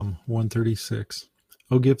136.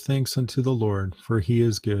 O give thanks unto the Lord, for he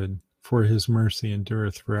is good, for his mercy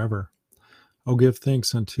endureth forever. O give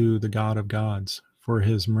thanks unto the God of gods, for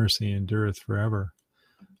his mercy endureth forever.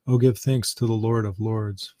 O give thanks to the Lord of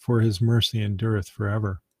lords, for his mercy endureth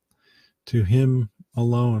forever. To him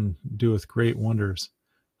alone doeth great wonders,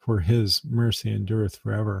 for his mercy endureth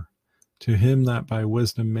forever. To him that by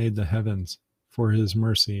wisdom made the heavens, for his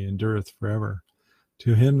mercy endureth forever.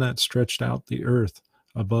 To him that stretched out the earth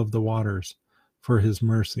above the waters, for his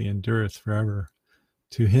mercy endureth forever.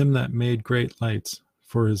 To him that made great lights,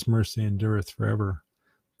 for his mercy endureth forever.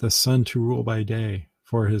 The sun to rule by day,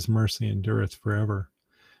 for his mercy endureth forever.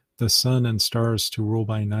 The sun and stars to rule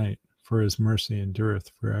by night, for his mercy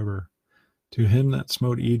endureth forever. To him that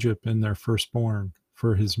smote Egypt in their firstborn,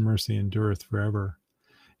 for his mercy endureth forever.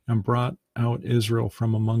 And brought out Israel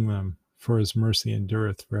from among them, for his mercy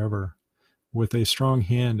endureth forever. With a strong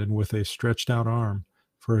hand and with a stretched out arm,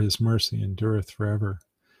 for his mercy endureth forever.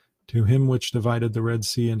 To him which divided the Red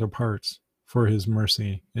Sea into parts, for his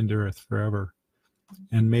mercy endureth forever.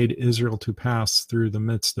 And made Israel to pass through the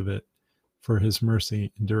midst of it, for his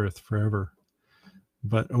mercy endureth forever.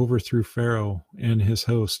 But overthrew Pharaoh and his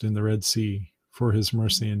host in the Red Sea, for his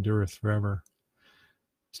mercy endureth forever.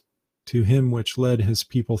 To him which led his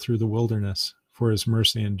people through the wilderness, for his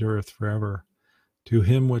mercy endureth forever. To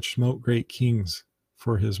him which smote great kings,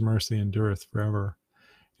 for his mercy endureth forever.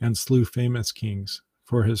 And slew famous kings,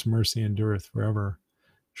 for his mercy endureth forever.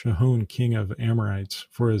 Sihon king of Amorites,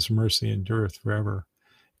 for his mercy endureth forever.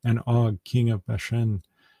 And Og king of Bashan,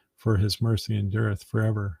 for his mercy endureth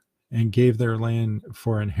forever. And gave their land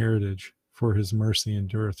for an heritage, for his mercy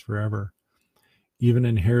endureth forever. Even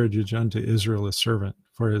an heritage unto Israel his servant,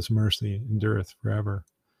 for his mercy endureth forever.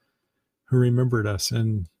 Who remembered us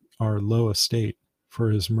in our low estate,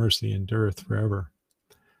 for his mercy endureth forever.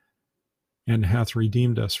 And hath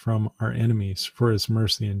redeemed us from our enemies, for his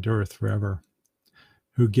mercy endureth forever.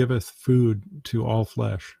 Who giveth food to all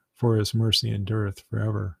flesh, for his mercy endureth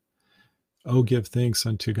forever. O give thanks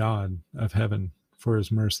unto God of heaven, for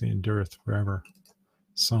his mercy endureth forever.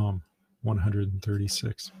 Psalm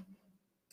 136.